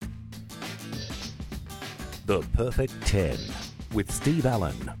The Perfect 10 with Steve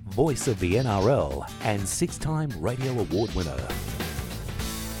Allen, voice of the NRL and six-time radio award winner.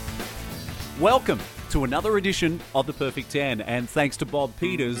 Welcome to another edition of The Perfect 10, and thanks to Bob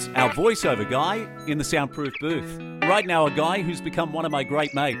Peters, our voiceover guy in the soundproof booth. Right now, a guy who's become one of my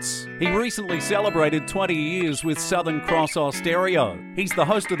great mates. He recently celebrated 20 years with Southern Cross Austereo. He's the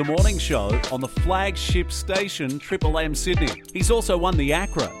host of the morning show on the flagship station Triple M Sydney. He's also won the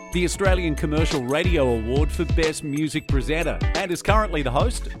ACRA, the Australian Commercial Radio Award for Best Music Presenter, and is currently the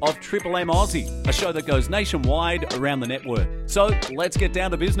host of Triple M Aussie, a show that goes nationwide around the network. So let's get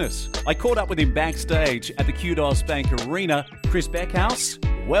down to business. I caught up with him backstage at the Kudos Bank Arena. Chris Beckhouse,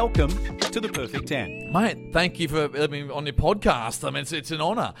 welcome to The Perfect 10. Mate, thank you for having me on your podcast. I mean, it's an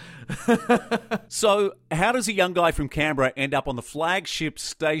honour. So, how does a young guy from Canberra end up on the flagship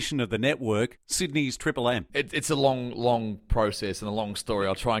station of the network, Sydney's Triple M? It's a long process and a long story.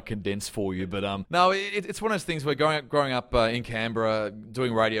 I'll try and condense for you. But no, it's one of those things where growing up in Canberra,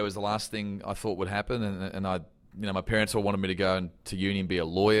 doing radio was the last thing I thought would happen. And I, you know, my parents all wanted me to go to uni and be a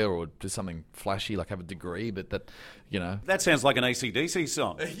lawyer or do something flashy, like have a degree. But that, you know, that sounds like an AC/DC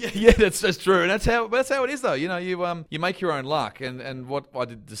song. Yeah, that's true, and that's how it is, though. You know, you make your own luck, and what I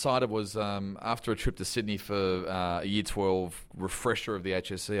decided was after a trip to Sydney for a Year 12 refresher of the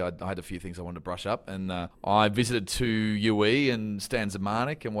HSC, I had a few things I wanted to brush up, and I visited to UE and Stan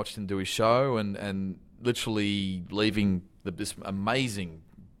Zemanek and watched him do his show, and literally leaving this amazing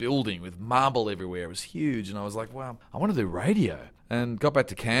building with marble everywhere. It was huge, and I was like, wow, I want to do radio. And got back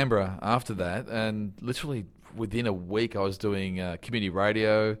to Canberra after that, and literally within a week I was doing community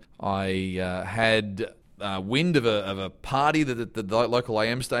radio. I had wind of a party that the local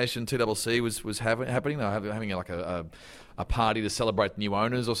AM station 2CC was happening. They were having like a party to celebrate new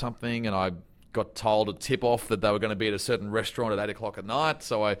owners or something, and I got told a tip off that they were going to be at a certain restaurant at 8 o'clock at night.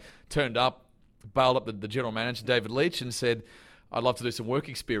 So I turned up, bailed up the general manager David Leach, and said, I'd love to do some work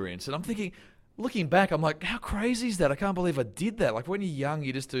experience. And I'm thinking, looking back, I'm like, how crazy is that? I can't believe I did that. Like, when you're young,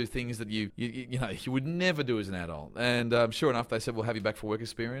 you just do things that you would never do as an adult. And sure enough, they said, we'll have you back for work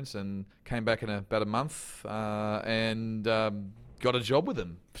experience, and came back in about a month and got a job with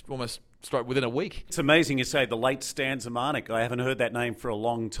them almost straight within a week. It's amazing you say the late Stan Zemanek. I haven't heard that name for a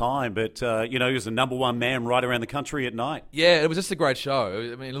long time, but he was the number one man right around the country at night. Yeah, it was just a great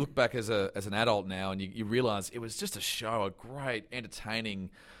show. I mean, look back as an adult now, and you realise it was just a show, a great, entertaining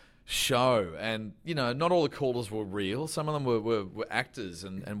show. And, you know, not all the callers were real. Some of them were actors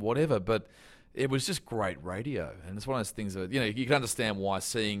and whatever, but it was just great radio. And it's one of those things that, you know, you can understand why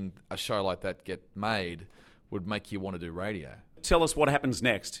seeing a show like that get made would make you want to do radio. Tell us what happens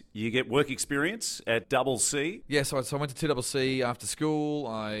next. You get work experience at Double C. Yeah, so I went to 2CC after school.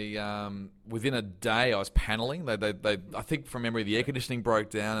 Within a day I was panelling. They I think from memory the air conditioning broke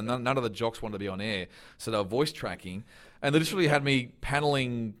down and none of the jocks wanted to be on air, so they were voice tracking, and they literally had me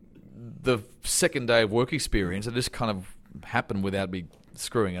panelling the second day of work experience. It just kind of happened without me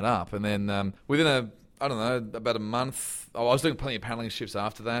screwing it up, and then within about a month, I was doing plenty of paneling shifts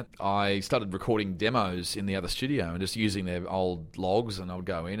after that. I started recording demos in the other studio and just using their old logs, and I would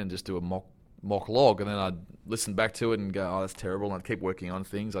go in and just do a mock log, and then I'd listen back to it and go, oh, that's terrible, and I'd keep working on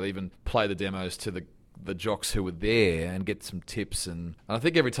things. I'd even play the demos to the jocks who were there and get some tips, and I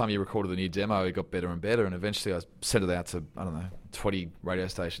think every time you recorded a new demo, it got better and better, and eventually I sent it out to, 20 radio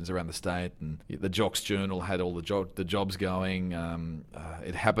stations around the state, and the Jocks Journal had all the jobs going.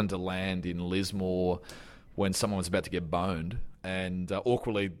 It happened to land in Lismore when someone was about to get boned, and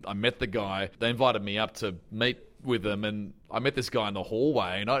awkwardly I met the guy. They invited me up to meet with them, and I met this guy in the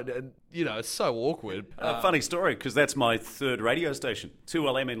hallway, and it's so awkward. Funny story, because that's my third radio station,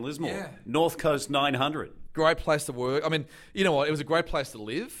 2LM in Lismore, yeah. North Coast 900. Great place to work. I mean, you know what? It was a great place to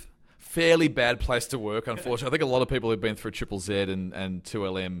live. Fairly bad place to work, unfortunately. I think a lot of people who've been through Triple Z and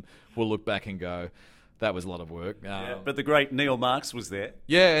 2LM will look back and go, that was a lot of work. Yeah, but the great Neil Marks was there.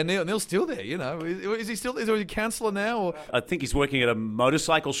 Yeah, and Neil's still there, you know. Is he a counsellor now? Or? I think he's working at a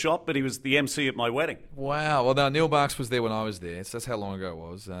motorcycle shop, but he was the MC at my wedding. Wow. Well, no, Neil Marks was there when I was there, so that's how long ago it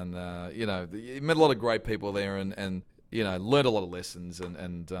was. And, you met a lot of great people there and learned a lot of lessons.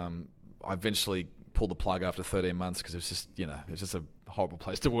 And I eventually pulled the plug after 13 months because it was just a horrible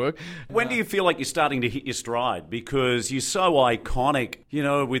place to work. When do you feel like you're starting to hit your stride? Because you're so iconic,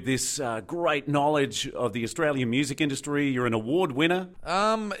 with this great knowledge of the Australian music industry. You're an award winner.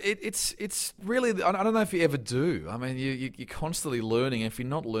 It's really, I don't know if you ever do. I mean, you're constantly learning. If you're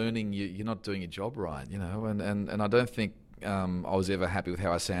not learning, you're not doing your job right, And I don't think I was ever happy with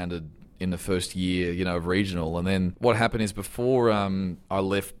how I sounded in the first year, of regional. And then what happened is before I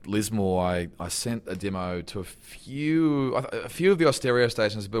left Lismore, I sent a demo to a few of the Austereo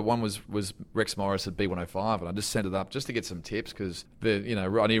stations, but one was Rex Morris at B105, and I just sent it up just to get some tips because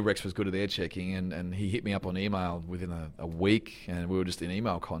I knew Rex was good at air checking, and he hit me up on email within a week, and we were just in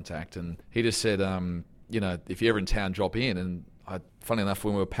email contact, and he just said, if you're ever in town, drop in. And funny enough,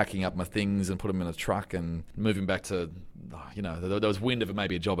 when we were packing up my things and putting them in a truck and moving back to, there was wind of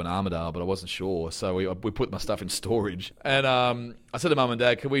maybe a job in Armidale, but I wasn't sure. So we put my stuff in storage. And I said to Mum and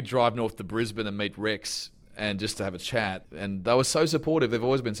Dad, can we drive north to Brisbane and meet Rex and just to have a chat? And they were so supportive. They've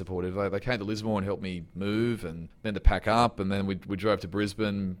always been supportive. They came to Lismore and helped me move and then to pack up. And then we drove to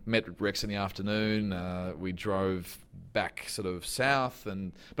Brisbane, met Rex in the afternoon. We drove back sort of south.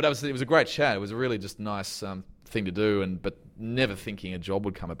 But it was a great chat. It was a really just nice thing to do, but never thinking a job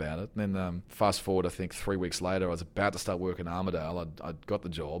would come about it. And then fast forward, I think 3 weeks later, I was about to start work in Armidale. I'd got the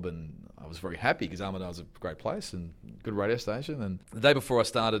job and I was very happy because Armidale's a great place and good radio station. And the day before I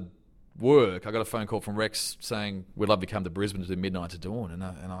started work, I got a phone call from Rex saying we'd love to come to Brisbane to do midnight to dawn, and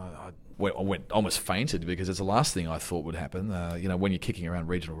I went almost fainted because it's the last thing I thought would happen. When you're kicking around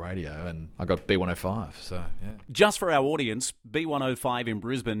regional radio, and I got B105. So yeah. Just for our audience, B105 in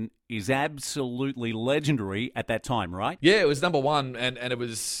Brisbane is absolutely legendary at that time, right? Yeah, it was number one, and it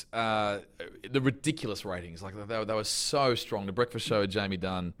was the ridiculous ratings. Like they were so strong. The breakfast show with Jamie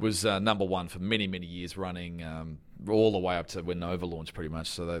Dunn was number one for many, many years running. All the way up to when Nova launched, pretty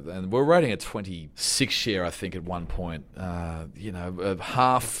much. And we're rating a 26 share, I think, at one point.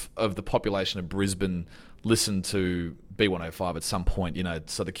 Half of the population of Brisbane listened to B105 at some point.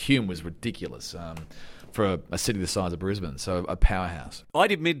 So the cume was ridiculous for a city the size of Brisbane. So a powerhouse. I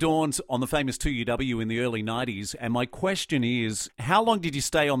did mid-dawns on the famous 2UW in the early 90s, and my question is, how long did you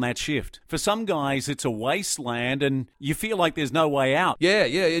stay on that shift? For some guys, it's a wasteland, and you feel like there's no way out. Yeah,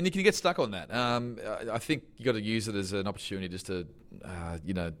 and you can get stuck on that. I think you got to use it as an opportunity just to,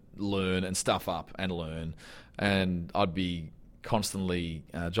 learn and stuff up and learn. And I'd be constantly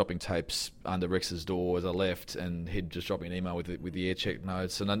dropping tapes under Rex's door as I left, and he'd just drop me an email with the air check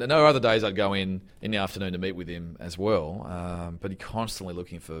notes. And there were other days I'd go in the afternoon to meet with him as well. But he's constantly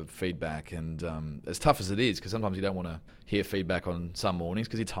looking for feedback, and as tough as it is, because sometimes you don't want to hear feedback on some mornings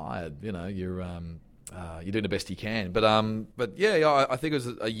because you're tired. You're doing the best you can. But yeah, I think it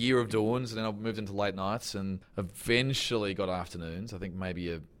was a year of dawns, and then I moved into late nights, and eventually got afternoons. I think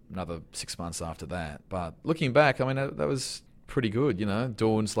maybe another 6 months after that. But looking back, I mean, that was pretty good,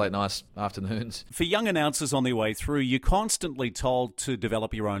 dawns, late nights, afternoons. For young announcers on their way through, you're constantly told to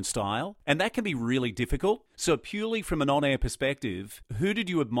develop your own style, and that can be really difficult. So purely from an on-air perspective, who did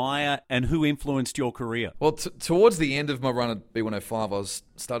you admire and who influenced your career? Well, towards the end of my run at B105,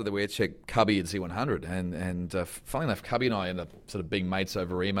 I started the air check Cubby at Z100, and funnily enough, Cubby and I ended up sort of being mates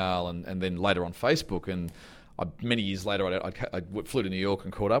over email and then later on Facebook, and many years later, I flew to New York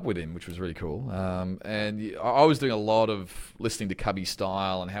and caught up with him, which was really cool. And I was doing a lot of listening to Cubby's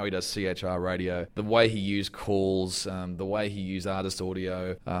style and how he does CHR radio, the way he used calls, the way he used artist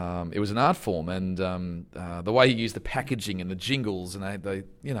audio. It was an art form, and the way he used the packaging and the jingles, and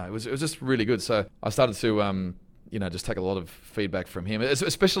it was just really good. So I started to just take a lot of feedback from him,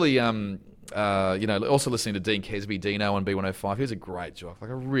 especially also listening to Dean Kesby, Dino on B105. He was a great jock, like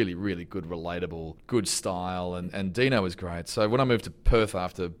a really, really good, relatable, good style, and Dino was great. So when I moved to Perth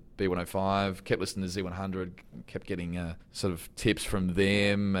after B105, kept listening to Z100, kept getting sort of tips from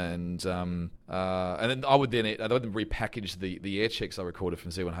them, and then I would repackage the air checks I recorded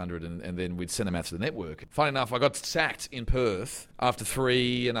from Z100, and then we'd send them out to the network. Funny enough, I got sacked in Perth after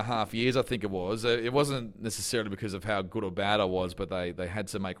 3.5 years, I think it was. It wasn't necessarily because of how good or bad I was, but they had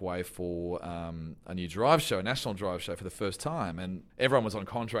to make way for a new drive show, a national drive show for the first time, and everyone was on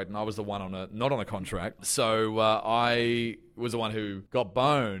contract, and I was the one not on a contract. So I was the one who got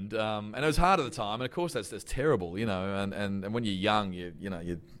boned, and it was hard at the time, and of course that's terrible, and when you're young,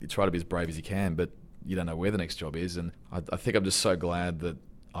 you try to be as brave as you can, but you don't know where the next job is. And I think I'm just so glad that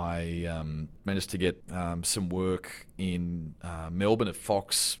I managed to get some work in Melbourne at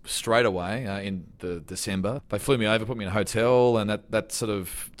Fox straight away in the December. They flew me over, put me in a hotel, and that sort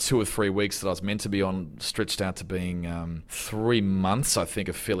of 2 or 3 weeks that I was meant to be on stretched out to being 3 months, I think,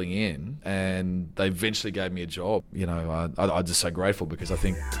 of filling in. And they eventually gave me a job. I'm just so grateful because I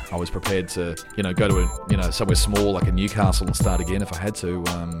think I was prepared to, go to somewhere small like a Newcastle and start again if I had to.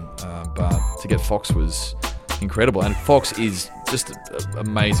 But to get Fox was incredible, and Fox is just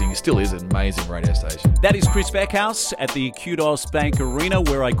amazing. It still is an amazing radio station. That is Chris Beckhouse at the Kudos Bank Arena,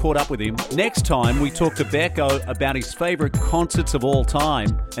 where I caught up with him. Next time, we talk to Becko about his favourite concerts of all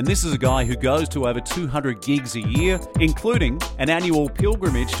time. And this is a guy who goes to over 200 gigs a year, including an annual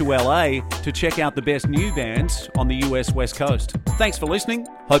pilgrimage to LA to check out the best new bands on the US West Coast. Thanks for listening.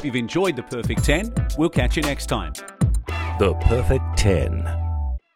 Hope you've enjoyed The Perfect 10. We'll catch you next time. The Perfect 10.